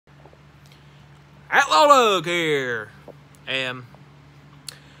Outlaw here, and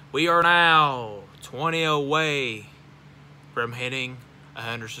we are now 20 away from hitting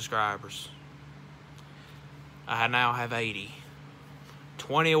 100 subscribers. I now have 80.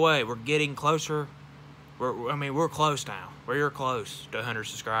 20 away. We're getting closer. We're close now. We're close to 100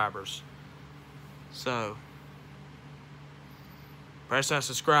 subscribers. So, press that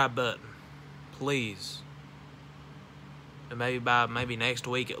subscribe button, please. And maybe next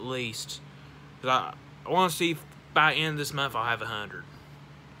week at least. Because I want to see if by the end of this month I'll have 100.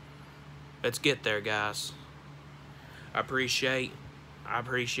 Let's get there, guys. I appreciate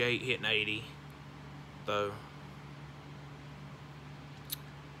hitting 80, though.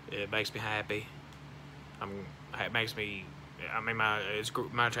 It makes me happy. It makes me.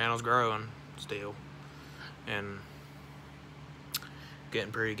 My channel's growing still, and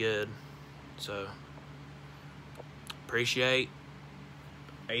getting pretty good. So appreciate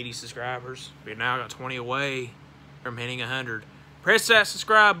 80 subscribers. We now got 20 away from hitting 100. Press that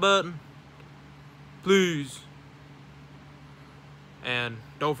subscribe button, please. And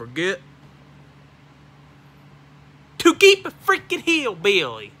don't forget to keep a freaking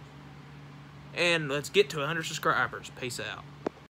hillbilly. And let's get to 100 subscribers. Peace out.